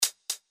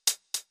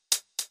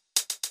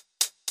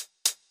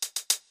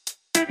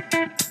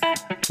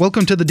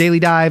Welcome to the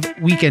Daily Dive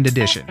Weekend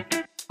Edition.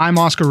 I'm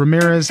Oscar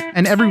Ramirez,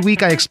 and every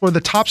week I explore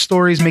the top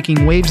stories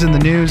making waves in the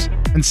news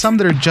and some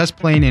that are just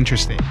plain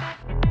interesting.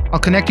 I'll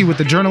connect you with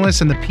the journalists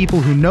and the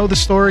people who know the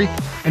story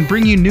and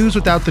bring you news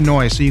without the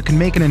noise so you can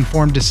make an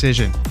informed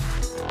decision.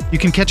 You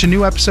can catch a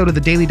new episode of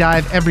the Daily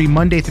Dive every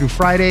Monday through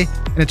Friday,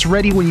 and it's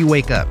ready when you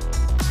wake up.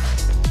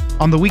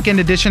 On the Weekend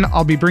Edition,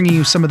 I'll be bringing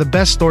you some of the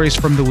best stories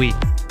from the week.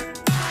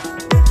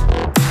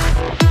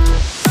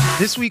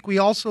 This week, we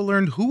also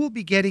learned who will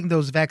be getting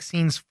those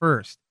vaccines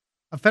first.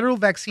 A federal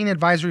vaccine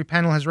advisory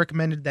panel has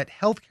recommended that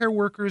healthcare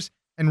workers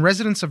and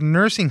residents of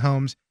nursing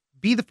homes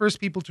be the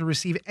first people to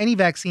receive any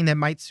vaccine that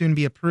might soon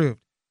be approved.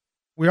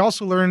 We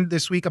also learned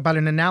this week about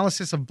an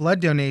analysis of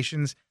blood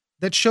donations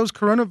that shows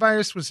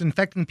coronavirus was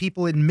infecting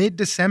people in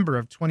mid-December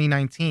of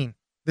 2019.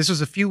 This was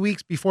a few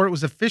weeks before it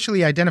was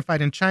officially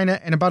identified in China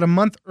and about a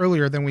month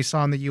earlier than we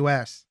saw in the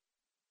U.S.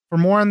 For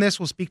more on this,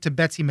 we'll speak to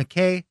Betsy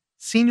McKay,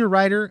 senior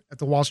writer at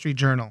the Wall Street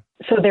Journal.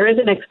 So there is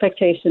an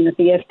expectation that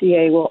the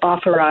FDA will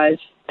authorize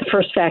the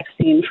first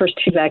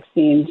two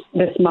vaccines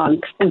this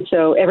month. And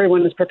so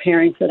everyone is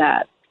preparing for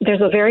that. There's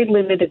a very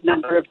limited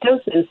number of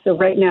doses. So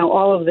right now,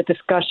 all of the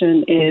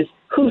discussion is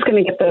who's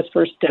going to get those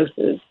first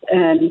doses.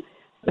 And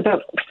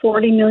about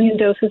 40 million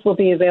doses will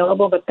be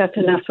available, but that's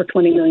enough for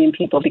 20 million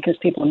people because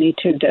people need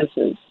 2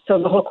 doses. So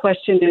the whole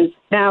question is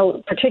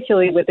now,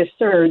 particularly with this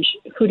surge,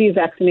 who do you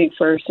vaccinate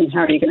first and how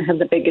are you going to have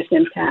the biggest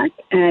impact?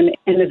 And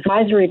an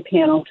advisory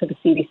panel to the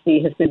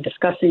CDC has been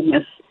discussing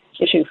this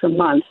issue for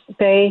months.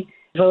 They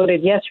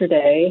voted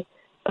yesterday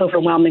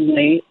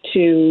overwhelmingly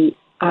to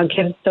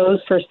give those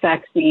first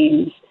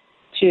vaccines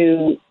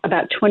to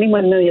about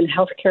 21 million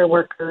healthcare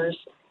workers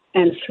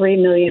and 3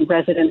 million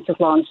residents of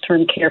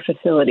long-term care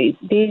facilities.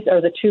 These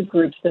are the 2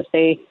 groups that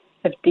they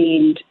have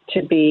deemed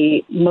to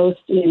be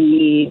most in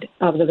need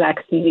of the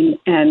vaccine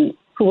and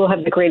who will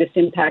have the greatest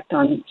impact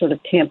on sort of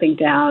tamping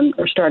down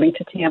or starting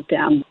to tamp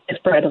down the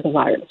spread of the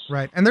virus.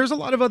 Right. And there's a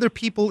lot of other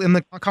people in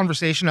the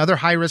conversation, other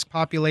high-risk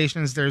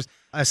populations. There's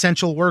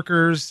essential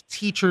workers,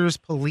 teachers,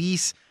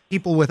 police,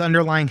 people with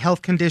underlying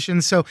health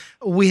conditions. So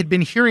we had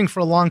been hearing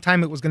for a long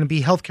time it was going to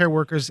be healthcare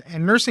workers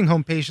and nursing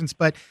home patients,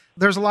 but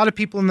there's a lot of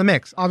people in the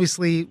mix.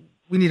 Obviously,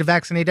 we need to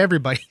vaccinate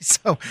everybody.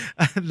 So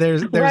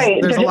there's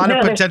a lot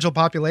of potential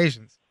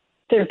populations.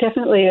 There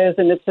definitely is,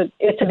 and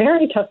it's a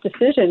very tough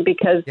decision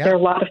because there are a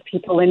lot of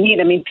people in need.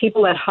 I mean,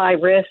 people at high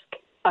risk,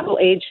 people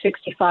age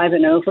 65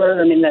 and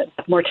over. I mean, the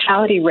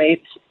mortality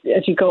rates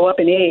as you go up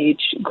in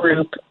age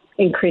group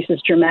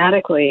increases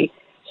dramatically.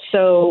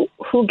 So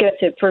who gets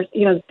it first?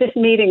 You know, this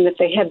meeting that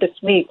they had this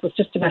week was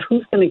just about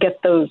who's going to get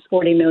those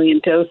 40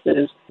 million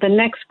doses. The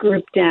next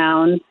group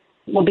down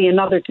will be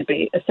another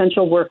debate,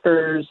 essential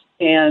workers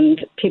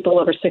and people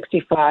over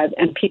 65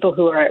 and people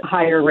who are at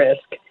higher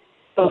risk,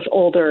 both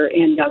older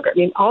and younger. I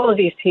mean, all of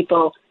these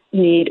people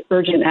need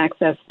urgent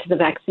access to the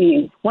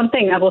vaccine. One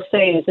thing I will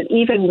say is that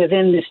even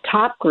within this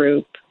top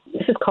group,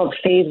 this is called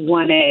phase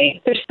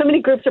 1A. There's so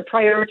many groups are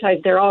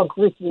prioritized. They're all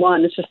group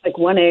 1. It's just like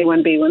 1A,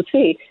 1B,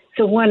 1C.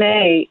 So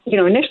 1A,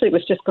 initially it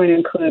was just going to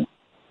include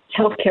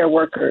healthcare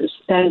workers.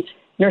 Then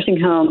nursing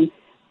home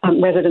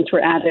residents were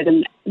added.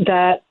 And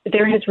that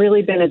there has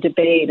really been a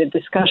debate, a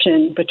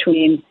discussion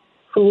between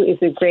who is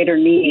in greater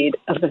need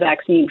of the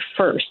vaccine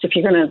first. If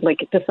you're going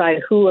to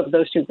decide who of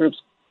those 2 groups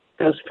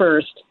goes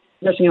first,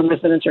 nursing home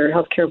residents or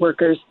healthcare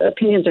workers,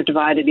 opinions are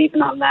divided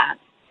even on that.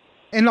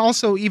 And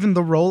also even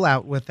the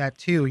rollout with that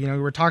too.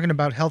 We're talking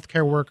about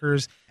healthcare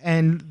workers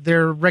and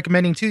they're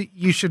recommending too,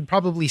 you should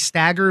probably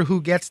stagger who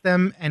gets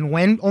them and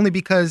when, only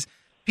because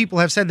people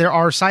have said there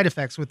are side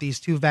effects with these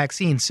 2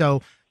 vaccines.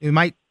 So it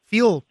might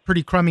feel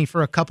pretty crummy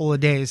for a couple of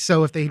days.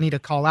 So if they need to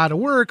call out of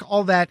work,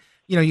 all that,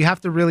 you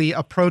have to really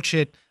approach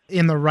it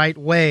in the right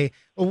way.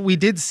 We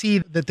did see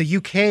that the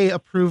UK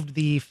approved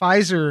the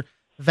Pfizer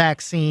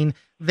vaccine.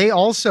 They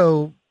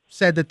also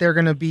said that they're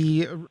going to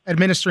be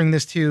administering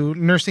this to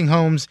nursing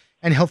homes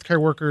and healthcare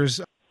workers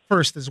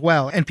first as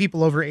well, and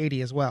people over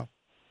 80 as well.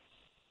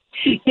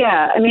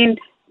 Yeah, I mean,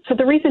 so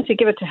the reason to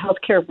give it to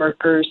healthcare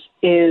workers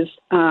is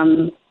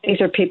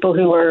these are people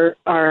who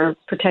are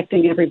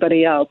protecting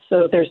everybody else.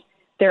 So there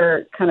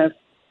are kind of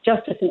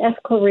justice and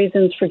ethical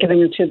reasons for giving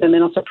them to them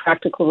and also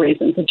practical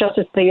reasons.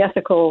 The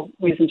ethical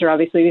reasons are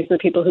obviously these are the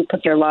people who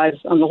put their lives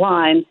on the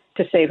line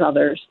to save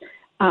others.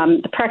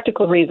 The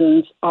practical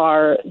reasons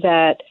are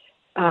that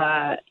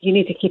you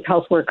need to keep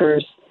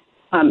healthcare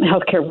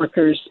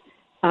workers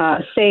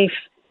safe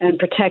and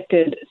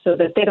protected so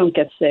that they don't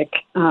get sick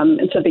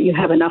and so that you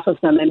have enough of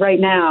them. And right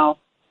now,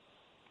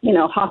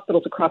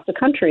 hospitals across the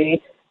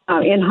country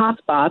in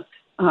hotspots,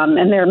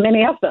 and there are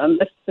many of them,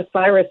 this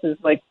virus is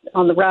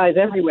on the rise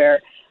everywhere.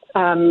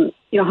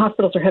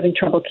 Hospitals are having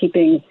trouble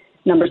keeping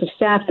numbers of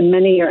staff, and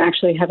many are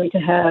actually having to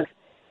have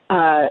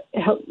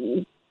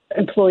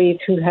employees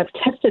who have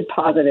tested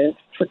positive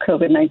for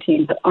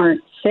COVID-19 but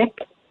aren't sick.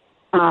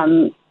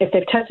 If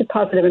they've tested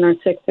positive and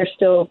aren't sick, they're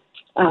still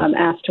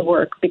asked to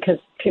work because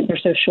they're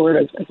so short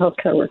of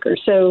healthcare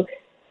workers. So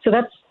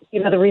that's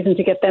the reason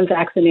to get them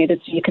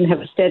vaccinated, so you can have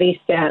a steady,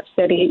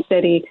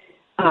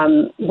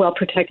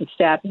 well-protected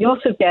staff. You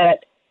also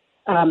get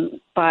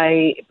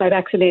by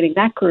vaccinating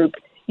that group,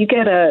 you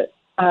get a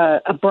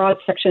broad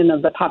section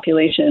of the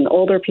population: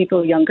 older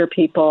people, younger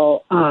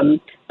people,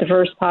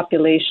 diverse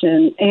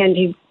population,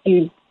 and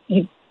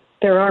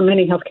there are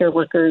many healthcare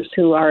workers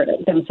who are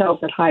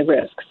themselves at high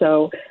risk.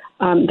 So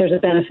there's a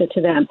benefit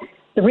to them.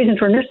 The reason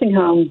for nursing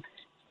home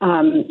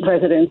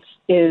residents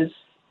is,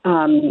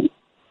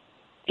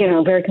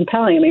 very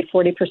compelling. I mean,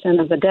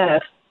 40% of the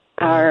deaths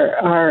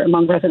are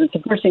among residents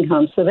of nursing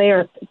homes. So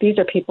these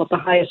are people at the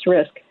highest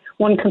risk.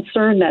 One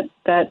concern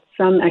that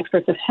some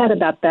experts have had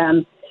about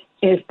them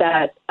is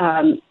that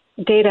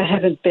data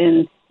haven't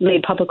been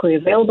made publicly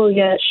available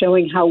yet,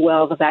 showing how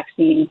well the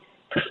vaccine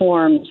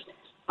performs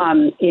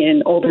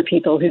in older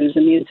people whose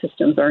immune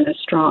systems aren't as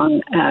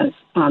strong as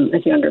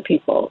younger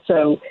people.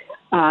 So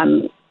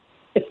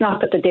it's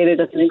not that the data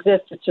doesn't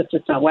exist; it's just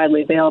it's not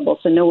widely available.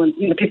 So no one,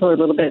 some people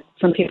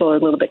are a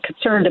little bit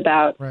concerned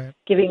about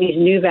giving these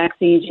new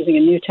vaccines using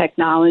a new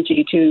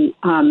technology to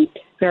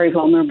very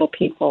vulnerable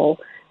people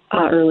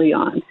early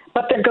on.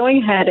 But they're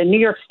going ahead, and New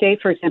York State,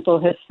 for example,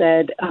 has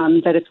said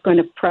that it's going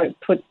to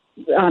put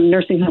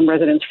nursing home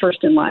residents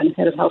first in line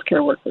ahead of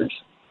healthcare workers.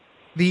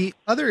 The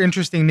other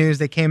interesting news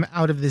that came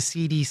out of the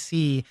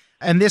CDC,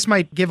 and this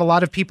might give a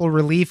lot of people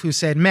relief who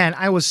said, man,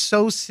 I was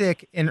so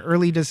sick in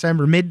early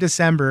December,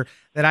 mid-December,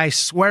 that I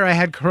swear I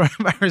had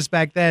coronavirus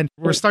back then.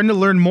 We're starting to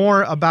learn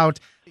more about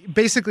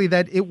basically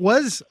that it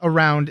was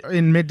around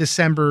in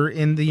mid-December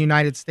in the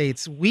United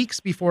States,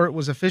 weeks before it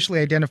was officially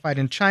identified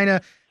in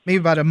China, maybe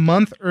about a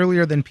month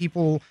earlier than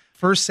people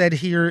first said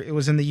here. It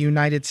was in the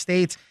United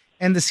States.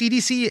 And the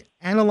CDC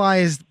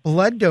analyzed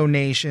blood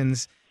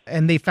donations,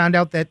 and they found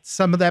out that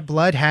some of that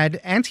blood had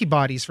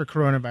antibodies for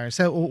coronavirus.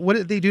 So what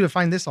did they do to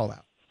find this all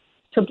out?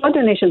 So blood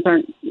donations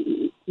aren't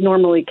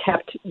normally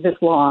kept this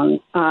long,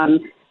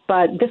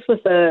 but this was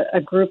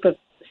a group of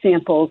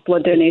samples,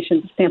 blood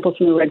donations, samples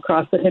from the Red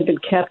Cross that had been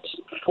kept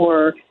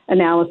for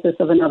analysis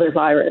of another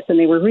virus, and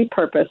they were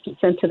repurposed and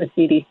sent to the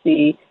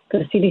CDC for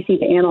the CDC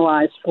to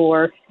analyze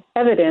for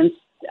evidence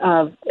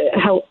of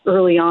how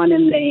early on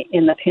in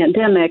the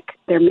pandemic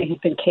there may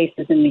have been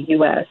cases in the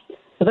U.S.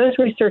 So those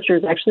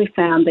researchers actually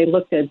found, they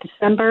looked at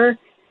December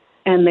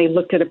and they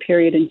looked at a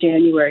period in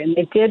January, and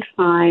they did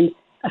find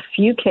a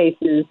few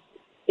cases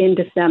in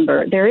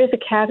December. There is a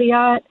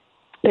caveat.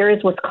 There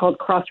is what's called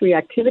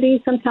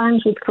cross-reactivity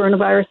sometimes with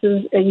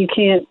coronaviruses, and you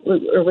can't,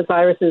 or with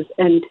viruses,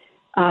 and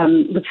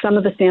with some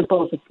of the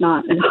samples, it's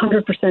not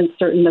 100%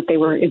 certain that they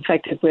were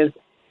infected with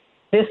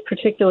this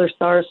particular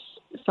SARS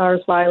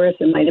virus.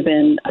 It might have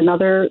been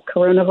another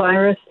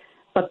coronavirus,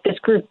 but this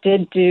group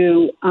did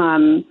do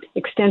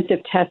extensive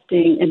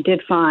testing and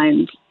did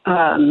find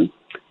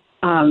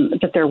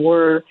that there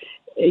were,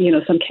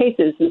 some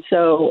cases, and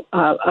so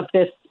of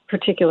this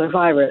particular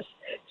virus.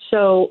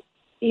 So,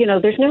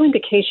 there's no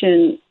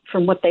indication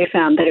from what they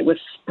found that it was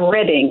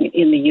spreading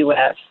in the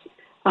U.S.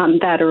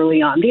 That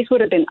early on. These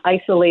would have been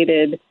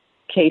isolated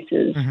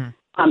cases,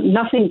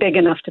 nothing big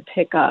enough to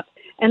pick up,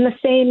 and the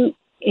same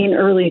in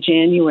early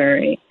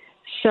January.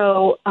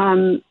 So,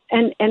 and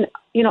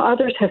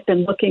others have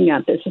been looking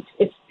at this.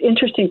 It's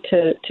interesting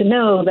to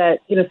know that,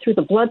 through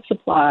the blood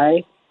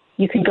supply,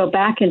 you can go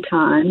back in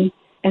time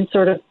and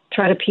sort of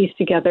try to piece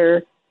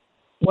together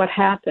what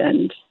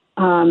happened,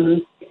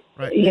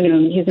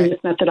 using this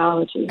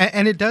methodology.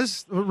 And it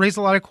does raise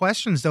a lot of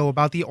questions, though,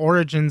 about the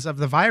origins of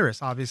the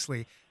virus,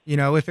 obviously.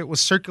 If it was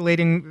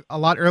circulating a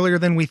lot earlier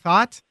than we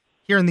thought,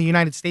 here in the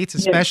United States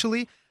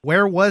especially,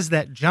 where was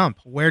that jump?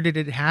 Where did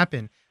it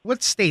happen?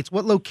 What states,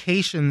 what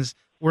locations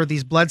were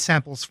these blood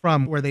samples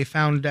from where they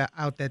found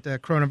out that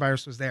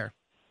coronavirus was there?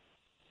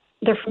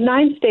 They're from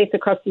 9 states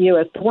across the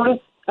U.S. The ones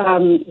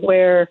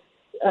where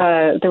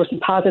there were some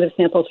positive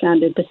samples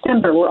found in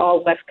December were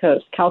all West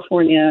Coast: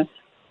 California,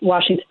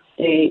 Washington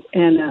State,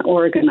 and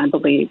Oregon, I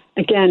believe.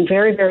 Again,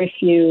 very, very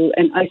few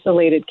and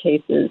isolated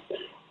cases.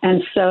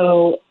 And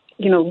so,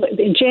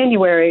 in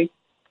January,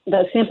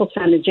 the samples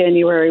found in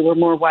January were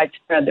more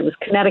widespread. There was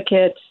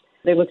Connecticut.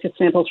 They looked at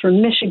samples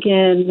from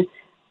Michigan,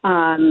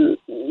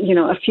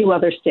 a few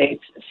other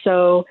states.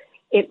 So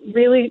it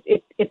really,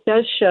 it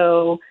does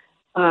show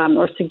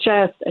or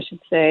suggest, I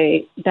should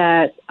say,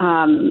 that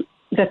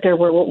there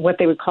were what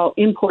they would call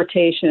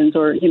importations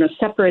or,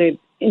 separated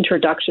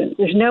introductions.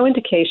 There's no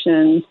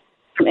indication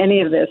from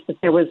any of this that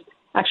there was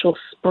actual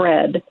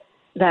spread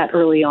that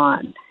early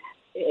on.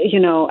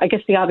 I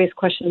guess the obvious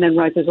question then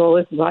rises, well,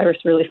 is the virus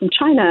really from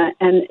China?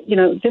 And,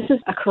 this is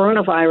a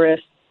coronavirus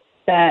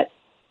that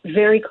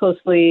very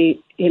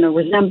closely,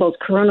 resembles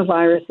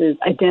coronaviruses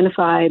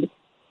identified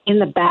in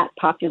the bat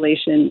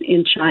population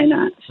in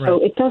China. So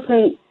it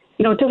doesn't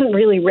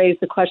really raise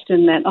the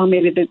question that,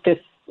 maybe this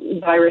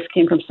virus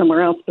came from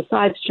somewhere else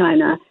besides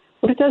China.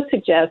 What it does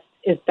suggest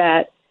is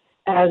that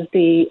as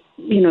the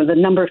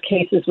number of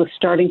cases was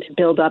starting to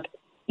build up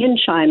in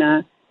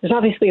China, there's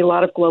obviously a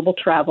lot of global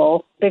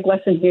travel. Big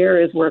lesson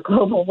here is we're a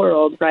global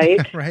world,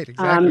 right? Right,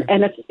 exactly.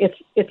 And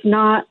it's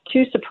not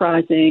too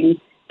surprising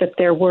that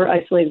there were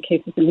isolated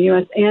cases in the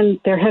U.S. and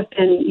there have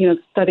been,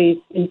 studies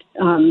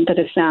that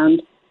have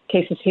found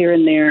cases here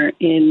and there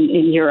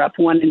in Europe,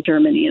 one in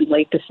Germany in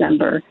late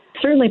December.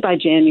 Certainly by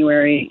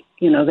January,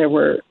 there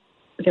were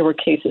more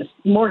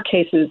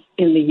cases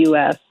in the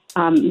U.S.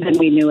 Than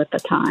we knew at the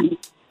time.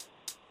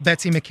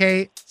 Betsy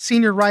McKay,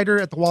 senior writer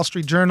at the Wall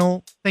Street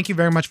Journal. Thank you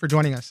very much for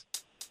joining us.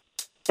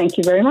 Thank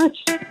you very much.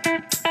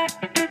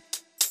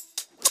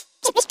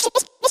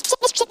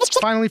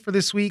 Finally, for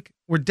this week,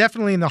 we're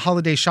definitely in the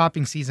holiday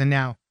shopping season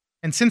now.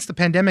 And since the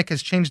pandemic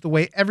has changed the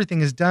way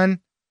everything is done,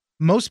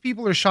 most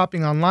people are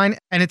shopping online,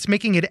 and it's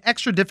making it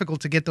extra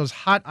difficult to get those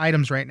hot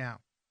items right now.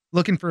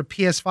 Looking for a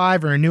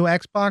PS5 or a new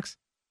Xbox?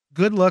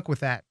 Good luck with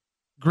that.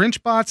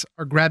 Grinch bots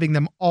are grabbing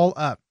them all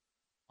up.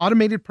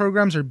 Automated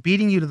programs are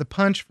beating you to the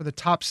punch for the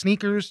top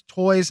sneakers,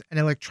 toys, and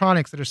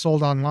electronics that are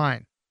sold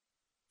online.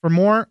 For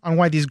more on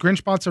why these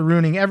Grinch bots are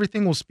ruining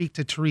everything, we'll speak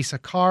to Teresa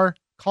Carr,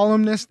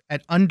 columnist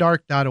at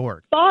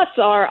undark.org. Bots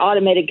are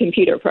automated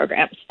computer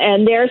programs,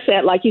 and they're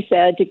set, like you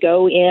said, to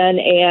go in,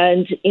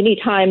 and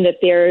anytime that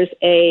there's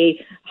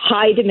a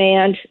high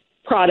demand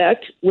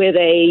product with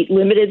a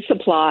limited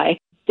supply,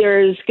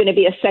 there's going to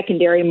be a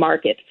secondary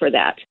market for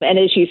that. And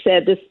as you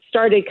said, this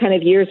started kind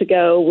of years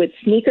ago with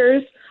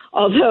sneakers.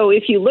 Although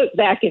if you look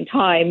back in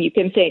time, you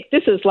can think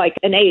this is like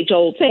an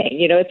age-old thing.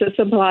 It's a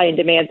supply and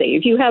demand thing.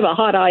 If you have a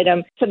hot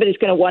item, somebody's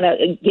going to want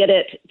to get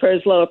it for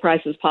as low a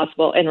price as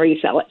possible and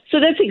resell it. So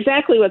that's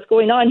exactly what's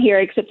going on here,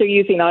 except they're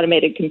using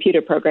automated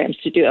computer programs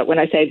to do it. When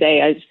I say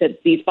they, I said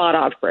these bot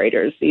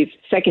operators, these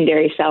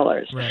secondary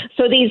sellers. Right.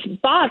 So these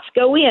bots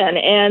go in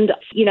and,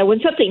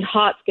 when something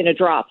hot's going to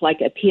drop, like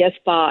a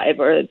PS5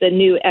 or the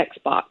new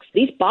Xbox,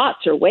 these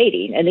bots are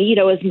waiting. And,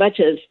 as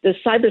much as the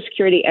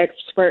cybersecurity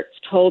experts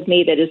told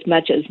me that as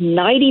much as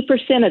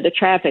 90% of the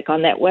traffic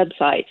on that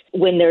website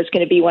when there's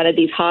going to be one of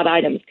these hot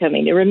items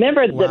coming. And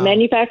remember, wow. The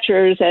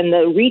manufacturers and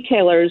the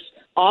retailers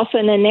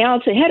often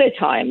announce ahead of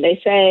time. They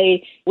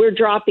say, we're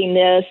dropping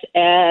this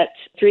at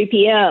 3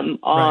 p.m.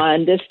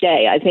 on this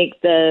day. I think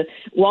the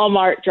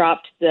Walmart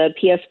dropped the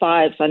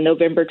PS5s on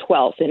November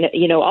 12th.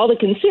 And, all the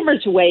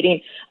consumers are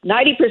waiting.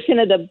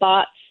 90% of the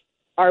bots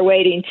are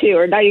waiting too,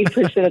 or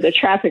 90% of the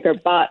traffic are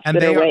bots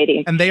that are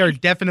waiting. And they are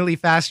definitely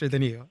faster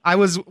than you. I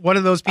was one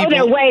of those people. Oh,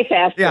 they're way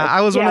faster. Yeah, I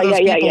was one of those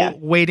people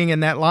waiting in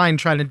that line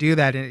trying to do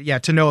that,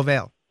 and to no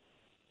avail.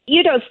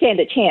 You don't stand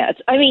a chance.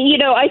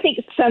 I think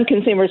some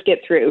consumers get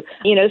through.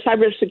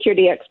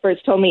 Cybersecurity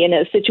experts told me in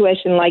a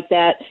situation like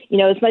that,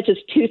 as much as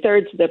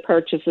 2/3 of the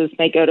purchases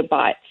may go to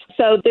bots.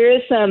 So there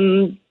is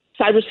some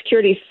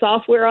cybersecurity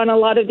software on a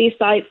lot of these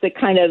sites that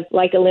kind of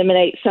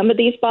eliminate some of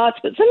these bots,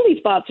 but some of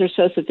these bots are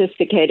so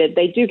sophisticated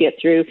they do get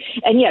through.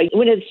 And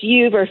when it's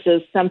you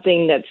versus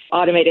something that's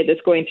automated that's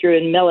going through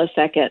in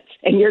milliseconds,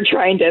 and you're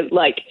trying to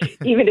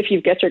even if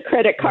you've got your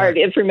credit card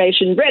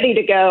information ready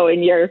to go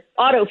and you're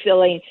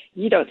autofilling,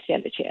 you don't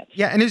stand a chance.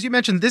 Yeah, and as you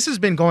mentioned, this has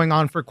been going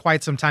on for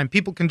quite some time.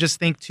 People can just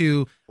think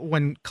to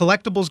when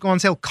collectibles go on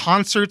sale,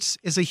 concerts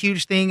is a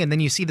huge thing, and then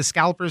you see the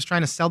scalpers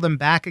trying to sell them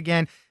back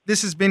again.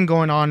 This has been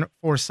going on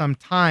for some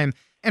time.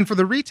 And for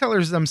the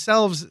retailers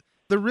themselves,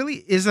 there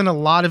really isn't a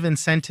lot of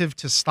incentive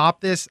to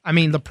stop this.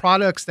 The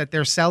products that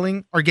they're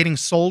selling are getting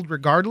sold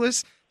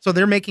regardless, so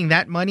they're making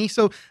that money.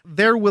 So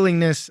their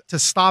willingness to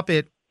stop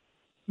it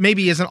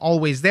maybe isn't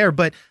always there.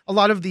 But a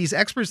lot of these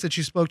experts that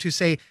you spoke to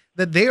say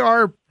that they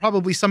are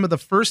probably some of the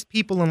first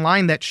people in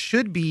line that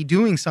should be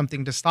doing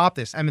something to stop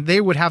this.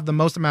 They would have the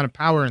most amount of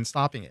power in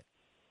stopping it.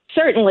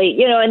 Certainly,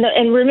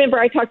 and remember,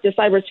 I talked to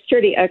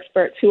cybersecurity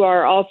experts who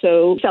are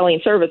also selling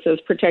services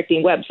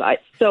protecting websites.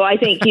 So I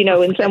think,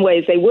 in some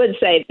ways they would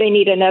say they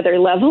need another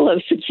level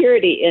of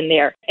security in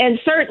there. And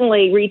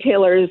certainly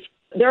retailers,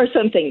 there are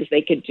some things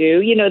they could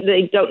do.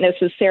 They don't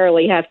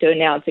necessarily have to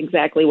announce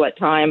exactly what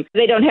time.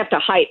 They don't have to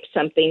hype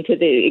something to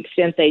the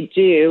extent they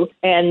do.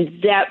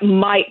 And that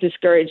might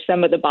discourage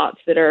some of the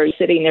bots that are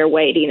sitting there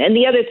waiting. And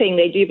the other thing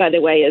they do, by the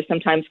way, is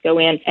sometimes go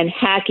in and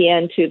hack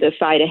into the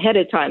site ahead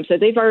of time. So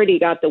they've already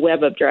got the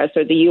web address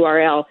or the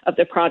URL of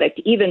the product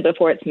even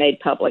before it's made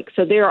public.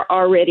 So they're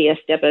already a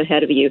step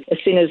ahead of you as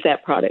soon as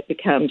that product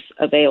becomes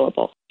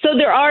available. So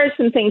there are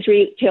some things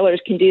retailers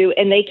can do,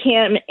 and they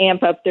can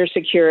amp up their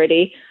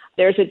security.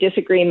 There's a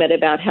disagreement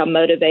about how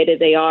motivated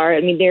they are.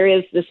 There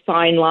is this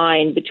fine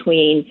line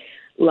between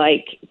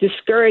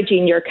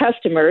discouraging your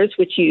customers,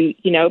 which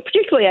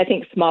particularly I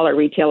think smaller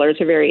retailers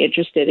are very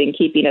interested in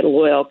keeping a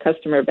loyal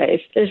customer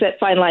base. There's that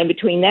fine line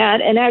between that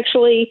and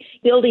actually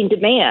building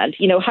demand,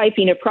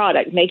 hyping a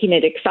product, making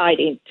it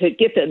exciting to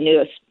get the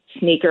newest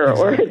sneaker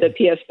or the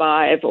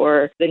PS5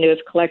 or the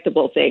newest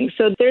collectible thing.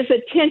 So there's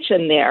a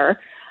tension there.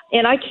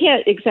 And I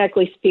can't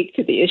exactly speak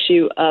to the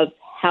issue of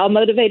how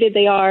motivated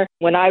they are.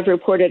 When I've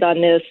reported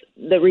on this,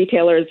 the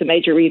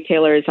major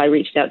retailers I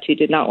reached out to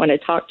did not want to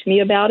talk to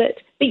me about it.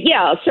 But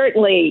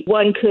certainly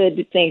one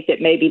could think that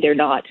maybe they're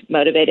not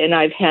motivated. And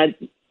I've had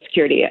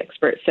security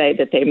experts say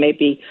that they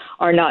maybe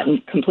are not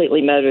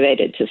completely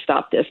motivated to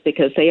stop this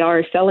because they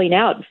are selling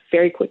out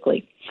very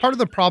quickly. Part of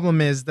the problem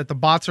is that the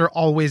bots are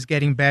always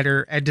getting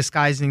better at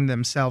disguising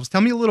themselves.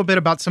 Tell me a little bit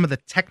about some of the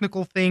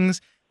technical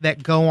things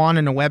that go on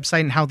in a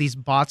website and how these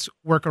bots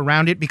work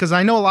around it, because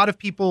I know a lot of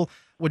people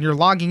When you're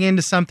logging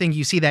into something,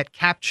 you see that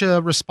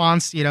CAPTCHA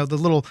response, the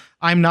little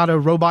 "I'm not a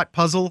robot"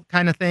 puzzle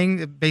kind of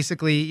thing.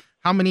 Basically,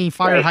 how many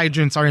fire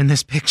hydrants are in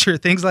this picture?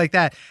 Things like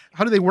that.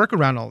 How do they work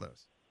around all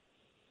those?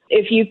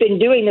 If you've been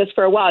doing this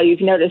for a while,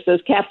 you've noticed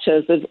those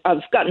CAPTCHAs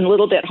have gotten a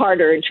little bit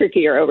harder and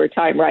trickier over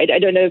time, right? I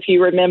don't know if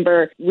you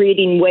remember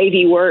reading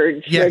wavy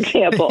words, for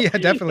example. Yeah,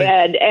 definitely.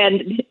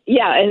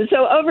 And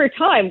so over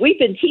time, we've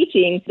been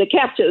teaching the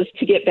CAPTCHAs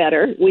to get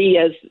better. We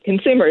as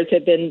consumers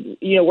have been,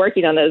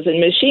 working on those.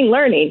 And machine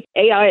learning,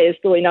 AI is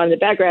going on in the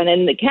background,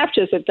 and the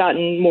CAPTCHAs have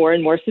gotten more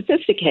and more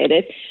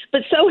sophisticated,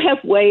 but so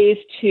have ways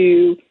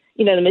to,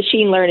 the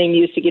machine learning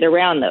used to get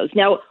around those.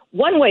 Now,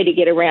 one way to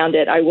get around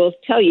it, I will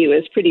tell you,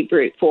 is pretty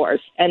brute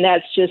force, and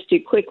that's just to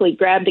quickly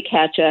grab the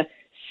CAPTCHA,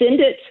 send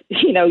it,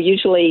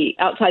 usually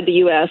outside the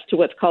U.S. to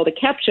what's called a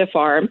CAPTCHA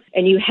farm,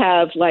 and you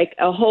have like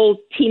a whole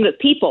team of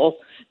people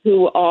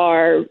who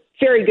are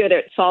very good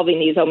at solving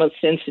these almost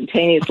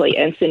instantaneously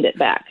and send it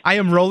back. I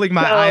am rolling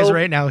my eyes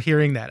right now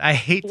hearing that. I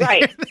hate to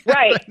hear that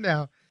right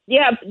now.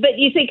 Yeah, but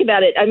you think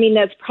about it. I mean,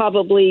 that's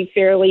probably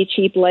fairly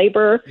cheap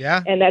labor,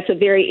 and that's a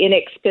very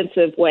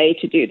inexpensive way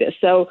to do this.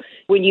 So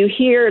when you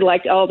hear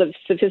like all the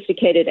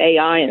sophisticated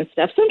AI and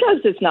stuff,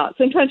 sometimes it's not.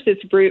 Sometimes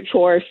it's brute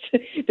force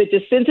that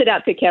just sends it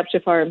out to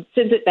CAPTCHA farm,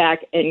 sends it back,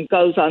 and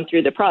goes on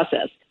through the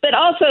process. But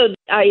also,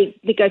 I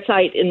think I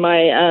cite in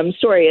my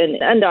story in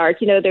Undark,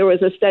 there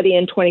was a study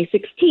in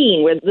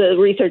 2016 where the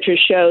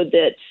researchers showed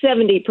that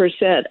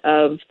 70%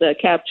 of the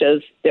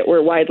CAPTCHAs that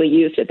were widely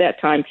used at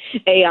that time,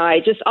 AI,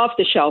 just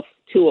off-the-shelf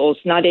tools,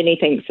 not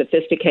anything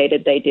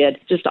sophisticated they did,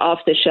 just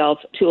off-the-shelf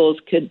tools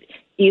could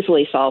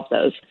easily solve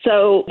those.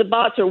 So the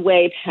bots are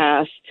way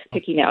past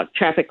picking out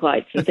traffic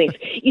lights and things.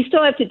 You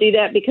still have to do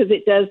that because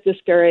it does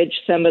discourage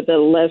some of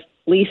the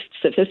least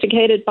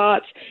sophisticated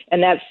bots,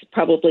 and that's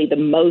probably the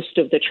most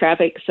of the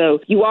traffic. So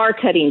you are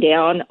cutting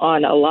down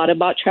on a lot of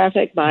bot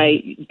traffic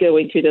by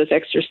going through those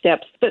extra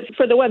steps. But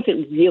for the ones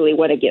that really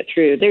want to get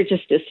through, they're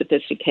just as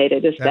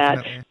sophisticated as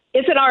that.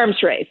 It's an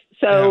arms race.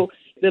 So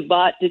the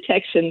bot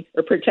detection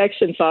or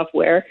protection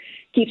software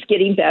keeps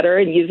getting better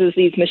and uses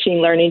these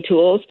machine learning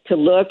tools to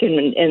look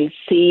and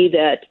see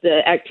that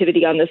the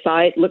activity on the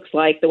site looks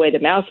like the way the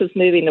mouse is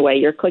moving, the way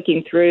you're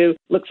clicking through,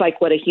 looks like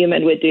what a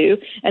human would do.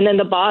 And then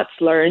the bots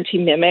learn to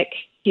mimic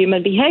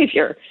human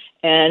behavior,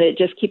 and it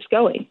just keeps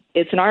going.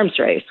 It's an arms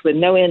race with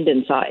no end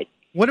in sight.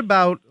 What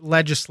about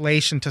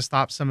legislation to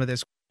stop some of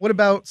this? What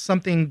about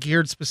something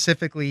geared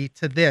specifically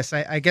to this?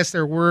 I guess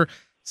there were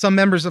some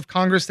members of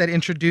Congress that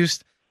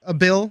introduced a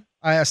bill,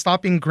 a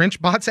Stopping Grinch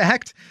Bots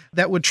Act,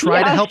 that would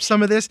try to help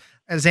some of this.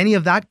 Has any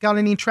of that got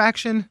any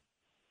traction?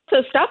 So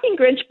Stopping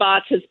Grinch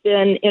Bots has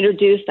been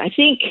introduced, I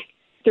think,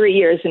 3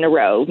 years in a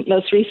row,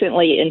 most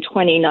recently in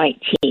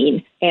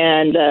 2019.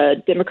 And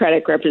the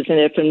Democratic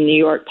representative from New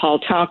York, Paul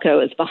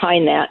Tonko, is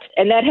behind that.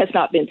 And that has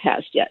not been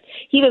passed yet.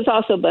 He was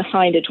also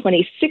behind a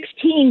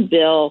 2016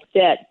 bill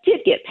that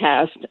did get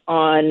passed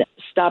on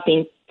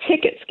stopping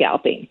ticket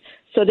scalping.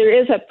 So there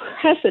is a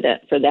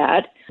precedent for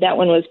that. That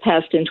one was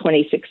passed in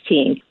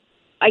 2016.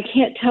 I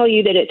can't tell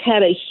you that it's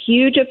had a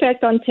huge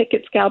effect on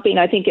ticket scalping.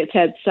 I think it's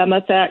had some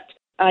effect.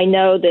 I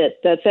know that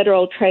the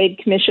Federal Trade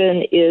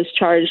Commission is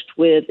charged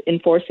with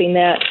enforcing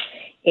that,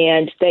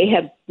 and they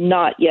have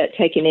not yet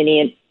taken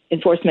any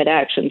enforcement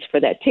actions for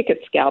that ticket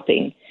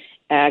scalping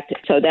act.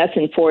 So that's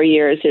in 4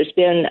 years. There's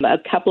been a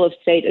couple of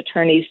state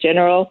attorneys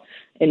general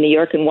in New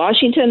York and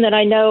Washington that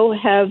I know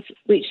have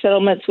reached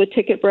settlements with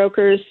ticket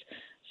brokers.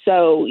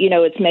 So,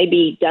 it's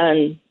maybe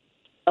done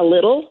a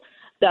little.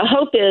 The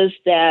hope is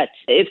that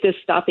if this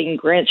Stopping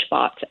Grinch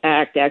Bots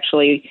Act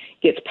actually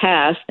gets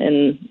passed,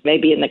 and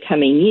maybe in the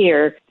coming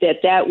year,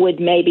 that would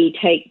maybe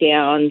take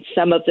down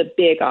some of the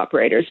big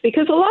operators,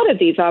 because a lot of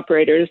these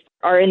operators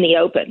are in the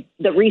open.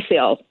 The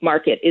resale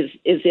market is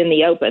in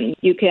the open.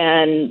 You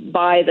can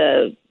buy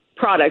the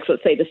products,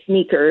 let's say the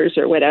sneakers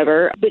or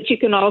whatever, but you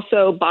can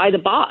also buy the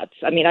bots.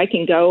 I mean, I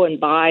can go and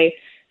buy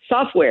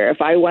software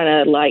if I want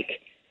to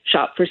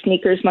shop for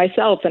sneakers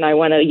myself and I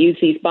want to use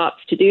these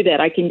bots to do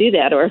that, I can do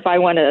that. Or if I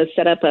want to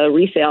set up a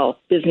resale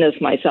business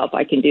myself,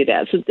 I can do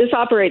that. So this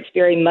operates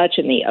very much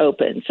in the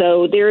open.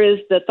 So there is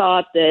the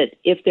thought that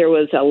if there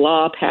was a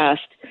law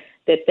passed,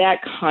 that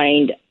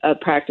kind of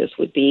practice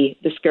would be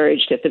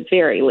discouraged at the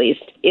very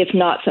least, if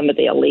not some of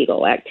the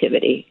illegal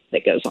activity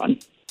that goes on.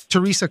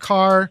 Teresa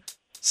Carr,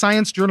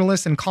 science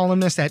journalist and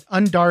columnist at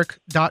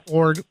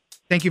undark.org.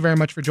 Thank you very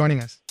much for joining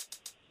us.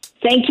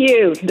 Thank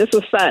you. This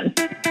was fun.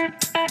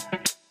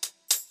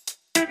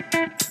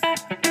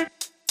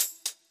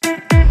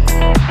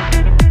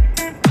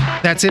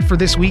 That's it for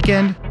this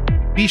weekend.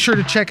 Be sure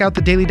to check out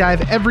The Daily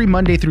Dive every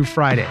Monday through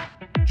Friday.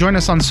 Join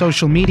us on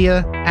social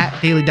media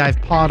at Daily Dive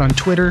Pod on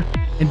Twitter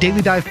and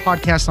Daily Dive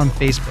Podcast on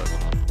Facebook.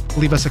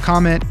 Leave us a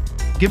comment,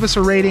 give us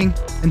a rating,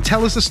 and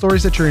tell us the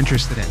stories that you're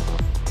interested in.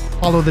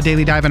 Follow The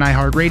Daily Dive on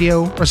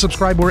iHeartRadio or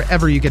subscribe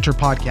wherever you get your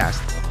podcast.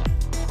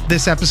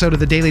 This episode of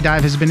The Daily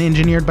Dive has been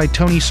engineered by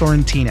Tony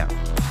Sorrentino.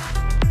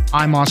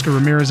 I'm Oscar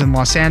Ramirez in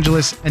Los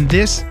Angeles, and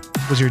this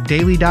was your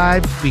Daily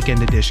Dive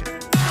Weekend Edition.